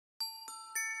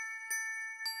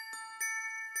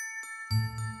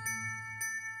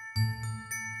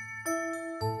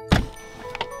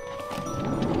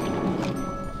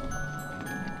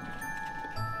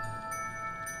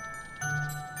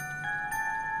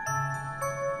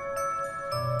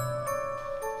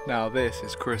Now this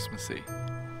is Christmassy.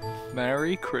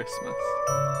 Merry Christmas.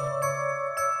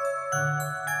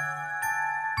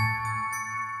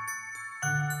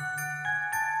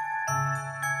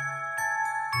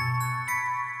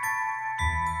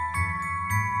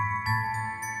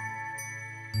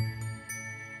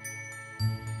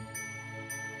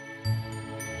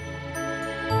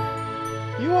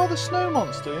 You are the snow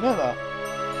monster, you know that?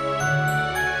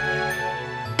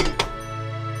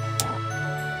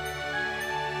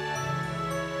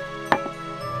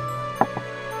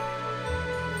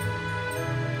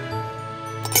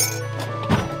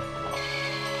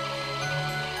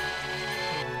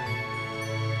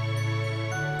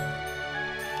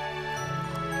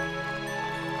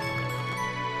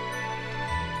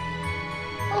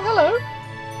 Oh, hello.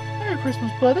 Merry Christmas,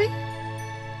 buddy.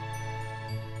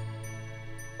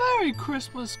 Merry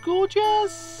Christmas,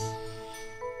 gorgeous!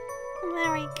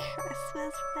 Merry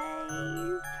Christmas,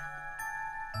 babe.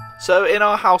 So in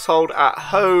our household at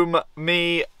home,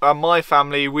 me and my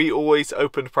family, we always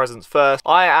opened presents first.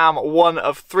 I am one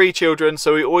of 3 children,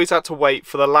 so we always had to wait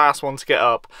for the last one to get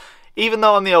up. Even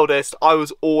though I'm the oldest, I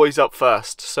was always up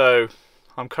first, so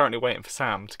I'm currently waiting for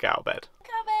Sam to get out of bed.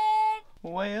 Coming!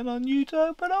 We're waiting on you to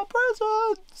open our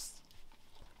presents!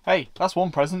 Hey, that's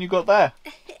one present you got there.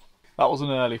 That was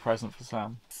an early present for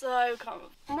Sam. So comfy.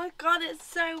 Oh my god, it's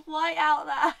so white out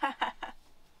there.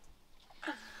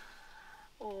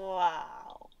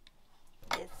 Wow.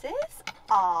 This is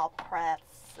our presents.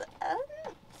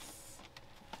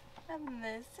 And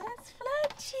this is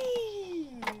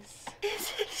Fletcher's.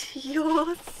 Is it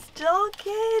your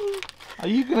stocking? Are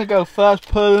you going to go first,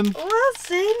 Puddin'?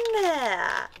 What's in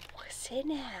there? What's in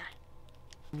there?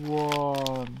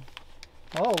 One.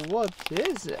 Oh, what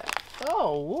is it?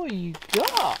 Oh, what you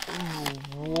got?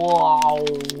 Wow.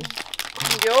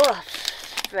 Your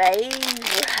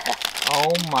favourite.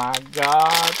 Oh my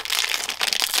god.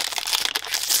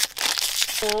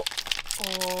 Oh.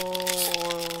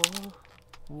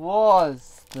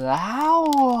 What's that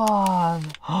one?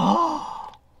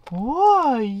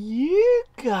 What you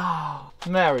got?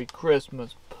 Merry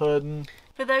Christmas, Puddin'.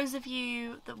 For those of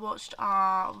you that watched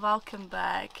our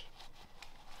Valkenberg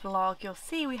vlog, you'll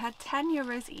see we had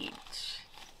 €10 each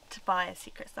to buy a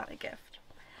Secret Santa gift.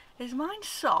 Is mine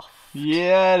soft?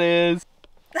 Yeah, it is.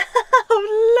 Oh,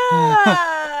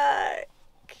 look!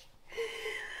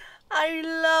 I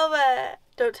love it.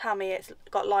 Don't tell me it's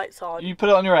got lights on. You put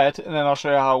it on your head and then I'll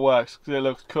show you how it works because it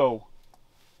looks cool.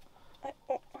 I've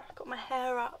got my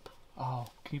hair up. Oh,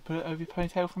 can you put it over your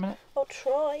ponytail for a minute? I'll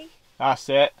try. That's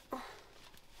it.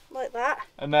 Like that.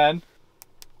 And then...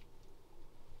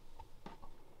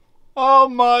 Oh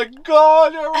my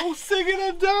god, you're all singing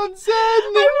and dancing!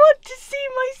 I want to see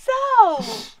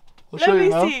myself! I'll show you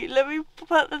now. Let me see, let me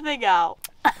put the thing out.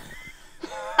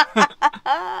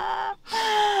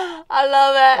 I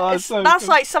love it. Oh, so that's good.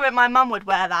 like something my mum would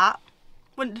wear, that,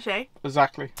 wouldn't she?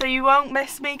 Exactly. So you won't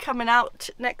miss me coming out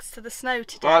next to the snow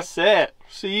today. That's it.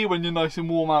 See you when you're nice and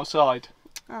warm outside.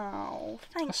 Oh,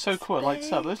 thanks. That's so cool. It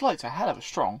lights up. Those lights are hell of a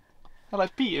strong. They're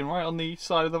like beating right on the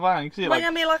side of the van. You can see it Am I like...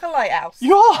 gonna be like a lighthouse?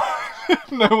 You are!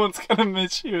 No one's gonna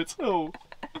miss you at all.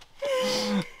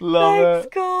 Love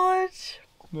Thanks, God.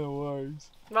 No worries.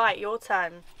 Right, your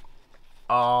turn.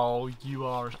 Oh, you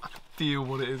are. I can feel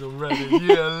what it is already.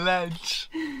 You're a ledge.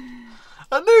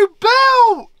 A new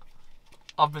belt!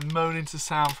 I've been moaning to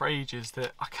Sam for ages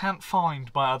that I can't find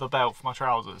my other belt for my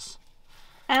trousers.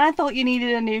 And I thought you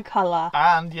needed a new colour.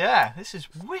 And yeah, this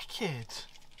is wicked.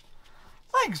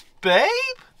 Thanks, babe.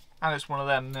 And it's one of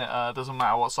them that doesn't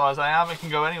matter what size I am, it can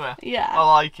go anywhere. Yeah. I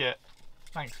like it.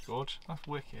 Thanks, George. That's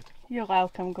wicked. You're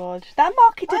welcome, God. That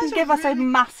market didn't give us a really...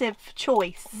 massive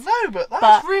choice. No, but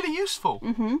that's really useful.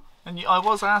 Mm-hmm. And I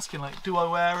was asking, like, do I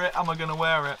wear it? Am I going to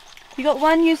wear it? You got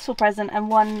one useful present and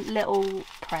one little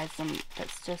present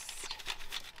that's just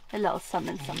a little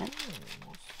something.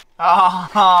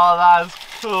 Oh, that's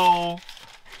cool.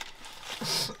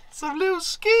 Some little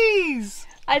skis.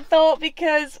 I thought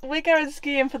because we're going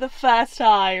skiing for the first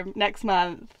time next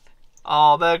month.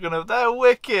 Oh, they're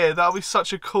wicked. That'll be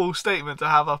such a cool statement to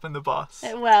have up in the bus.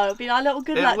 It will. It'll be our little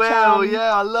good luck It will, charm.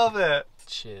 yeah, I love it.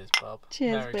 Cheers, bub.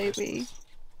 Cheers, Merry baby. Christmas.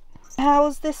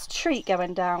 How's this treat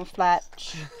going down,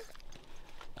 Fletch?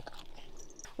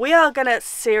 We are going to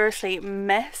seriously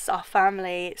miss our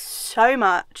family so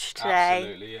much today.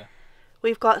 Absolutely, yeah.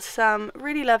 We've got some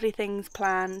really lovely things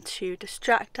planned to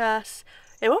distract us.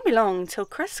 It won't be long until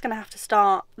Chris is going to have to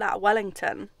start that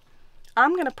Wellington.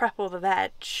 I'm going to prep all the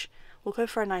veg. We'll go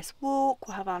for a nice walk,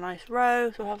 we'll have our nice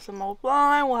roast, we'll have some mulled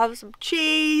wine, we'll have some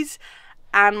cheese,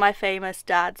 and my famous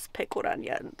dad's pickled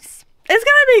onions. It's going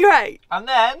to be great. And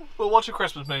then we'll watch a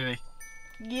Christmas movie.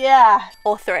 Yeah.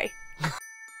 Or 3.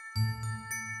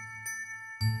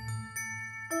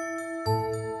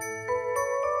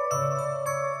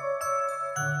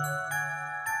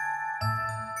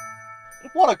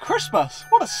 What a Christmas!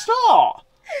 What a start!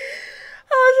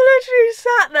 I was literally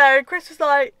sat there and Chris was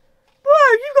like,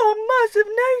 whoa, you got a massive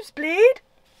nosebleed.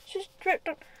 She's dripped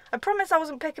on. I promise I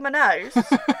wasn't picking my nose.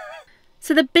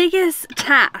 So the biggest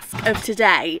task of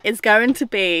today is going to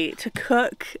be to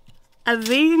cook a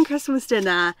vegan Christmas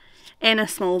dinner in a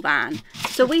small van.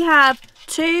 So we have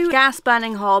 2 gas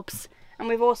burning hobs and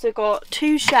we've also got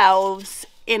 2 shelves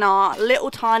in our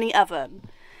little tiny oven.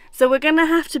 So we're going to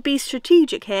have to be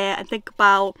strategic here and think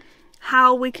about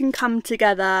how we can come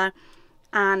together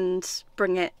and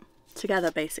bring it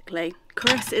together basically.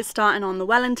 Chris is starting on the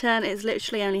Wellington. It's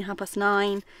literally only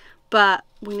 9:30, but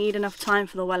we need enough time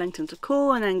for the Wellington to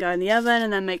cool and then go in the oven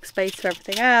and then make space for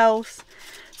everything else.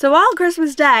 So our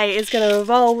Christmas day is going to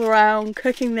revolve around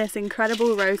cooking this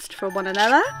incredible roast for one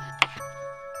another.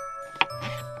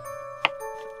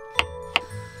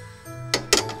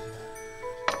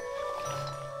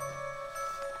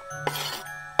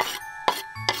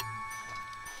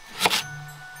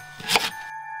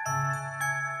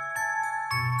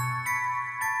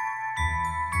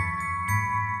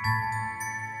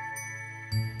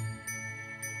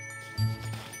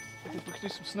 We could do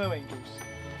some snow angels.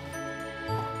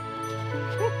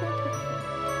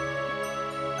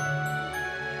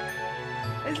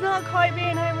 It's not quite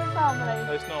being home with family.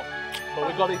 No, it's not. But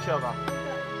we got each other.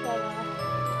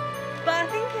 But I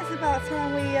think it's about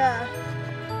time we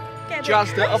get a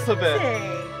Jazzed bit it up a bit. Christmassy.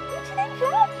 What do you think,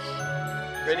 Fletch?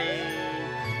 Ready?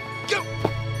 Go!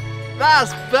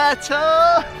 That's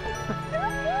better!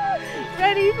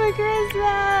 Ready for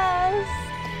Christmas!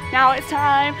 Now it's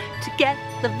time to get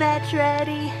the veg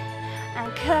ready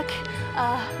and cook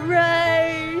a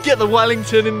roast. Get the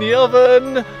Wellington in the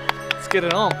oven. Let's get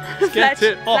it on. Let's get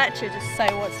it on. Fletcher just so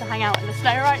wants to hang out in the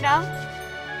snow right now.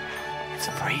 It's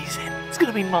freezing. It's going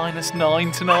to be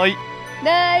 -9 tonight.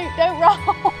 No, don't roll.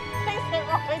 Please don't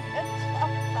roll in the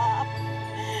jumper.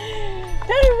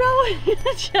 Don't roll in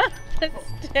the jumper,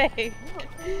 Steve.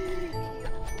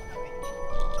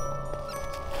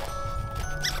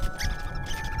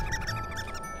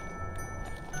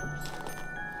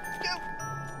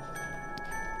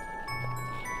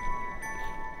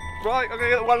 Right, I'm going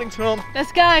to get the Wellington on.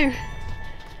 Let's go.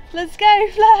 Let's go,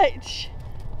 Fletch.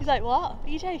 He's like, what? Are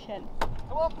you joking?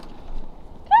 Come on. Come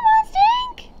on,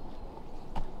 Stink.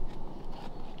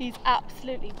 He's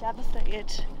absolutely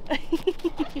devastated.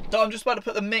 So I'm just about to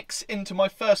put the mix into my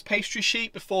first pastry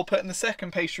sheet before putting the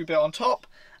second pastry bit on top,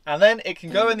 and then it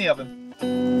can go in the oven.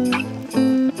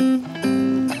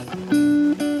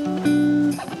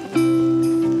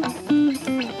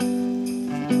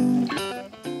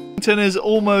 Is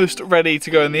almost ready to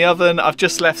go in the oven. I've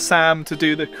just left Sam to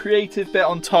do the creative bit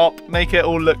on top, make it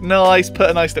all look nice, put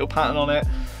a nice little pattern on it,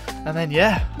 and then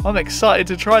yeah, I'm excited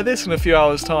to try this in a few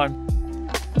hours time.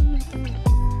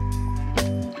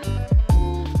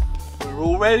 We're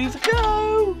all ready to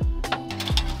go.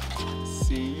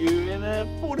 See you in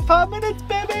 45 minutes,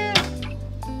 baby.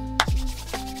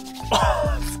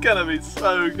 Oh, it's gonna be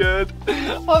so good.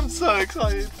 I'm so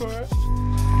excited for it.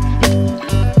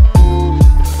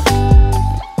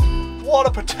 What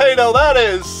a potato that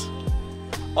is!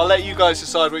 I'll let you guys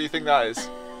decide what you think that is.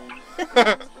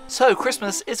 So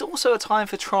Christmas is also a time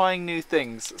for trying new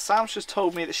things. Sam's just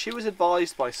told me that she was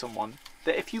advised by someone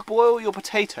that if you boil your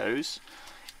potatoes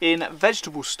in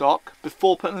vegetable stock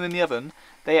before putting them in the oven,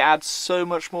 they add so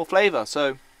much more flavour.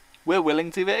 So we're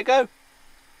willing to give it a go.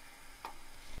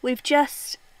 We've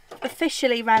just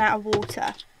officially ran out of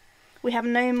water. We have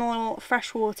no more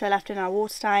fresh water left in our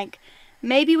water tank.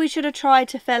 Maybe we should have tried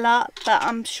to fill up, but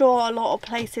I'm sure a lot of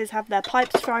places have their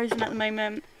pipes frozen at the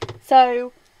moment.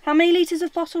 So, how many litres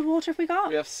of bottled water have we got?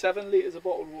 We have 7 litres of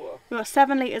bottled water. We've got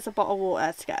 7 litres of bottled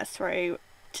water to get us through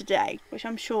today, which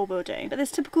I'm sure we'll do. But it's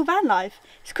typical van life.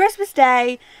 It's Christmas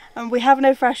Day, and we have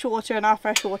no fresh water in our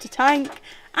freshwater tank,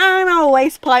 and our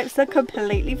waste pipes are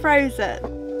completely frozen.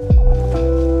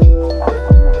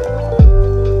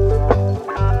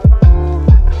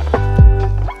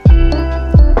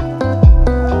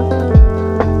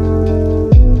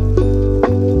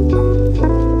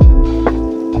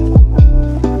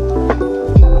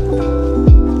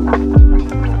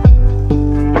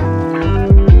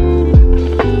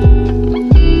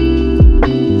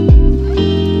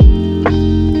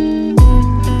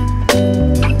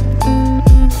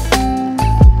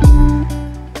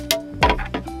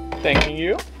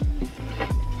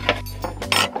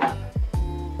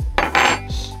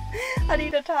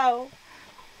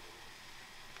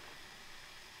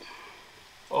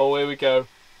 Oh, here we go.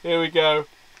 Here we go.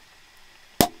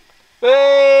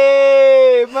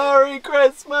 Hey! Merry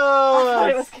Christmas! I thought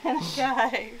it was gonna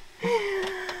go.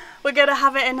 We're gonna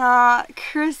have it in our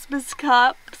Christmas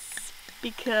cups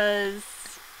because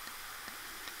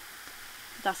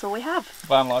that's all we have.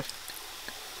 Van life.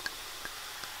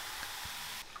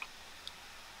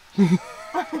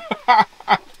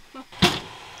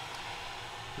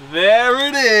 There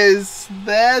it is.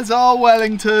 There's our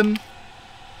Wellington.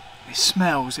 It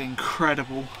smells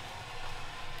incredible.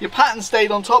 Your pattern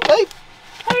stayed on top, babe.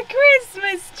 A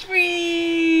Christmas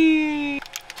tree!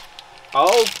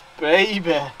 Oh,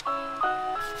 baby.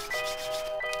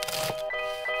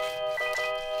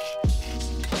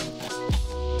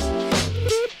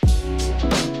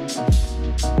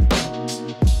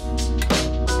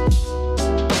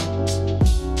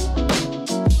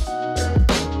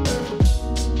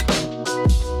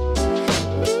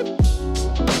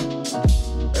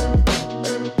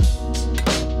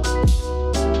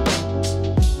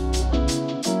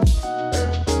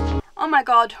 Oh my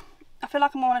god, I feel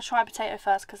like I want to try potato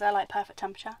first because they're like perfect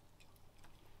temperature.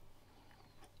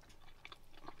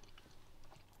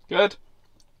 Good.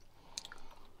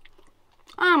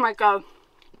 Oh my god.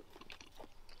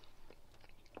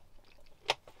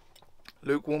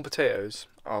 Lukewarm potatoes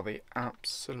are the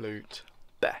absolute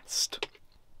best.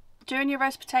 Doing your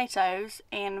roast potatoes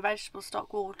in vegetable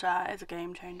stock water is a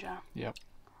game changer. Yep.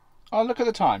 Oh, look at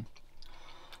the time.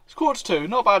 It's 1:45.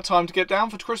 Not a bad time to get down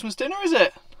for Christmas dinner, is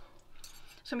it?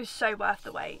 It's gonna be so worth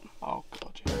the wait. Oh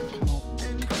god, yeah. Cannot.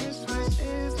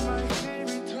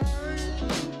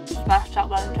 Smashed up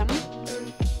Wellington.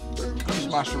 You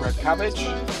smashed a red cabbage.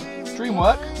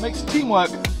 Dreamwork makes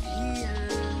teamwork.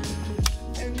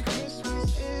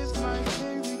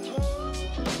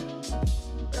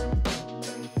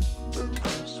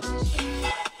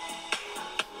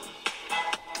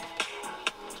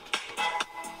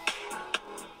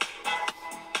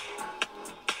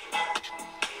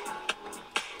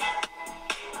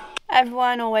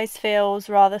 Everyone always feels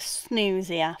rather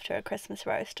snoozy after a Christmas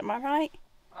roast, am I right?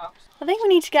 I think we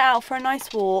need to get out for a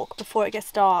nice walk before it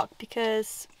gets dark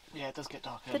because Yeah, it does get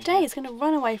dark the early, day is going to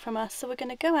run away from us. So we're going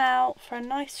to go out for a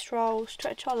nice stroll,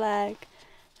 stretch our leg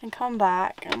and come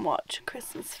back and watch a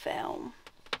Christmas film.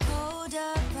 Hold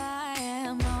up, I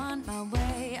am on my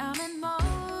way, I'm in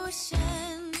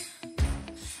motion.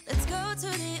 Let's go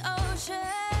to the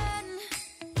ocean.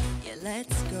 Yeah,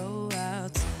 let's go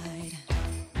outside.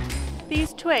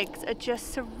 These twigs are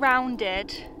just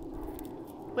surrounded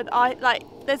with like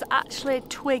there's actually a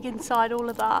twig inside all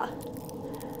of that.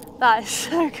 That is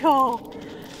so cool.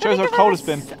 Shows how cold it's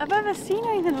been. I've never seen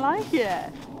anything like it.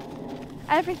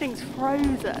 Everything's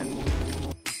frozen.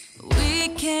 We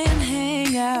can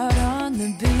hang out on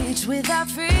the beach without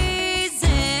freezing.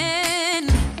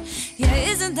 Yeah,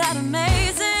 isn't that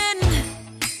amazing?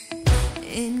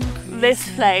 This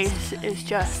place is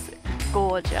just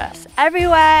gorgeous.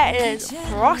 Everywhere is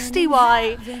frosty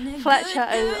white. Fletcher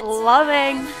is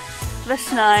loving the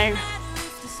snow.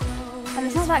 And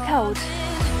it's not that cold.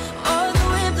 All the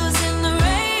windows in the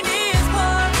rain is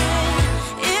pouring.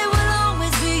 It will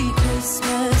always be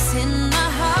Christmas in my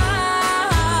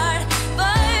heart.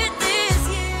 But this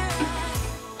year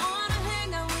I wanna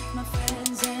hang out with my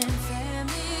friends and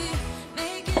family,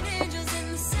 making angels in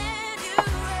the sand. You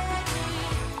ready?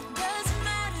 Doesn't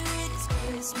matter, it is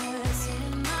Christmas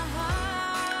in my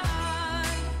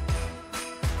heart.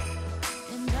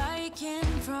 And I can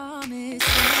promise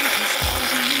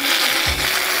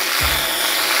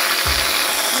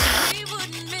we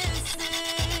wouldn't miss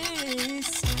this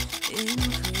in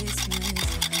Christmas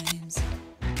times.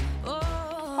 Oh,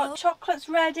 Hot chocolate's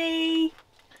ready.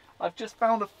 I've just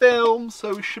found a film,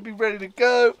 so we should be ready to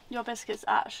go. Your biscuit's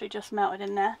actually just melted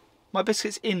in there. My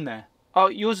biscuit's in there. Oh,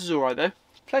 yours is alright though.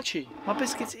 Fletchy, my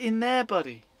biscuit's in there,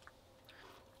 buddy.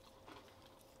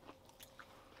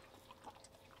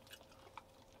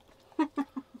 How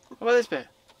about this bit?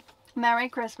 Merry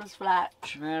Christmas,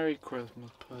 Fletch. Merry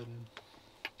Christmas pudding.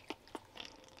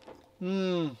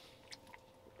 Mmm.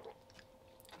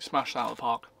 Smashed that out of the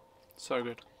park. So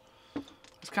good. I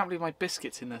just can't believe my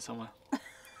biscuit's in there somewhere.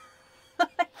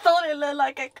 I thought it looked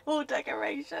like a cool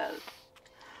decoration.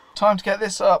 Time to get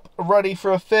this up ready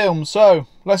for a film. So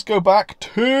let's go back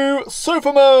to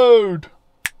sofa mode.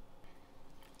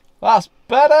 That's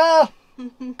better.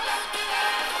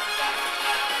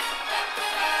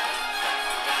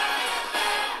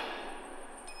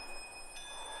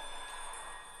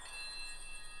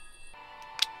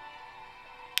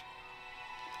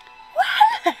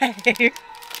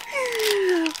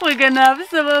 We're gonna have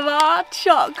some of our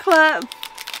chocolate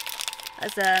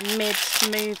as a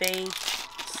mid-movie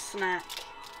snack.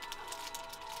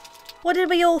 What did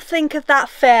we all think of that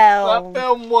film? That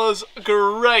film was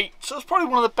great. So it's probably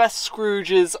one of the best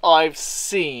Scrooges I've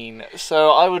seen. So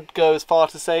I would go as far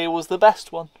to say it was the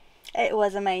best one. It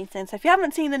was amazing. So if you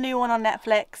haven't seen the new one on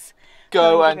Netflix,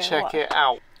 Go and check it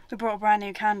out. We brought a brand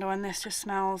new candle and this just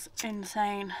smells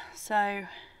insane. So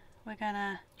we're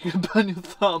gonna... You can burn your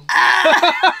thumb.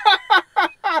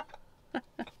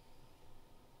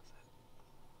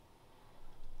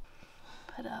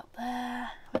 Put it up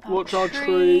there. with Watch our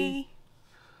tree.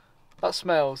 That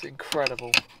smells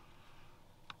incredible.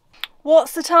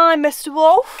 What's the time, Mr.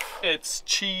 Wolf? It's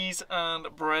cheese and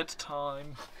bread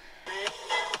time.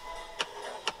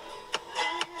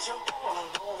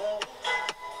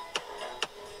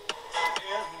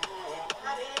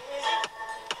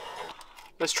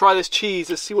 Let's try this cheese.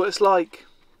 Let's see what it's like.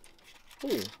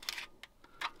 Ooh.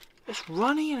 It's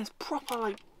runny and it's proper,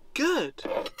 like, good.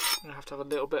 I'm gonna have to have a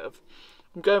little bit of...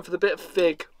 I'm going for the bit of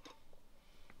fig.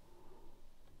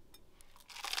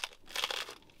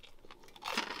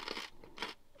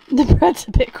 The bread's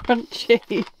a bit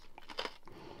crunchy.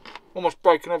 Almost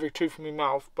breaking every tooth in my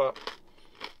mouth, but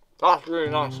that's really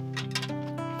nice.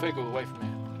 Fig all the way from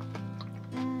here.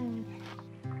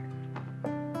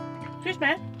 Excuse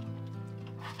me.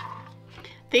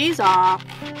 These are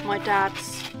my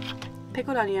dad's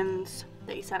pickled onions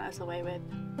that he sent us away with.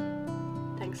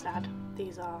 Thanks, Dad.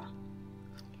 These are...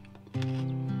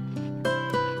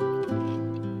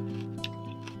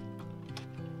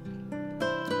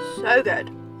 so good.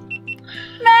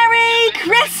 Merry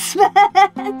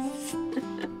Christmas!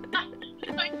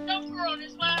 My jumper on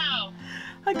as well.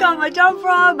 I got my jumper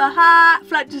on, my hat,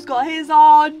 Fletcher's got his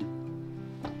on.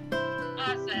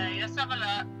 I say, let's have a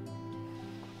look.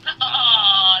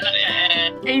 Oh, look at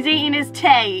it. He's eating his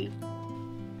tea.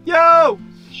 Yo!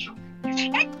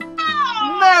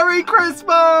 Merry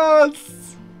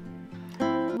Christmas!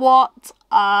 What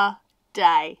a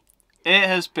day. It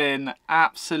has been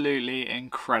absolutely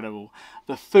incredible.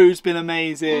 The food's been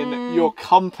amazing. Your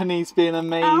company's been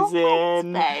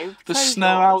amazing. babe. The So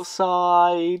snow yours.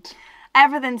 outside.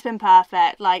 Everything's been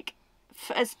perfect. Like,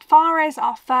 as far as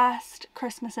our first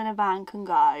Christmas in a van can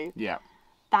go, Yeah.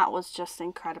 that was just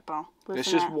incredible. There's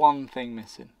wasn't just it? one thing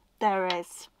missing. There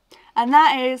is. And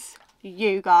that is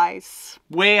you guys.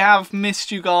 We have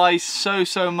missed you guys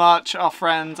so much. Our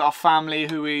friends, our family,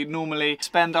 who we normally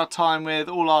spend our time with,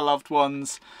 all our loved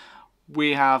ones.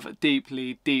 We have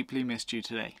deeply missed you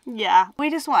today. Yeah. We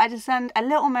just wanted to send a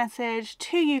little message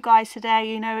to you guys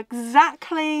today. You know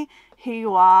exactly who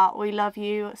you are. We love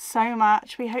you so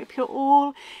much. We hope you're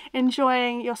all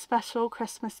enjoying your special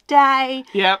Christmas day.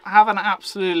 Yep, have an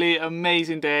absolutely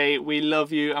amazing day. We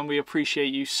love you and we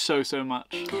appreciate you so much.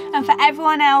 And for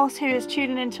everyone else who is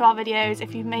tuning into our videos,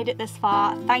 if you've made it this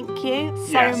far, thank you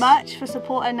so Yes. much for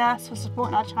supporting us, for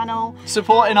supporting our channel.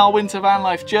 Supporting our winter van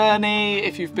life journey,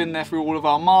 if you've been there through all of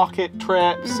our market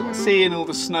trips, seeing all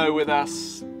the snow with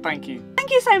us, thank you.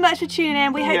 Thank you so much for tuning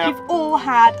in. We hope Yeah. you've all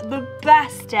had the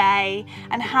best day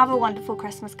and have a wonderful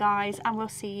Christmas, guys, and we'll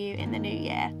see you in the new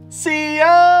year. See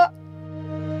ya!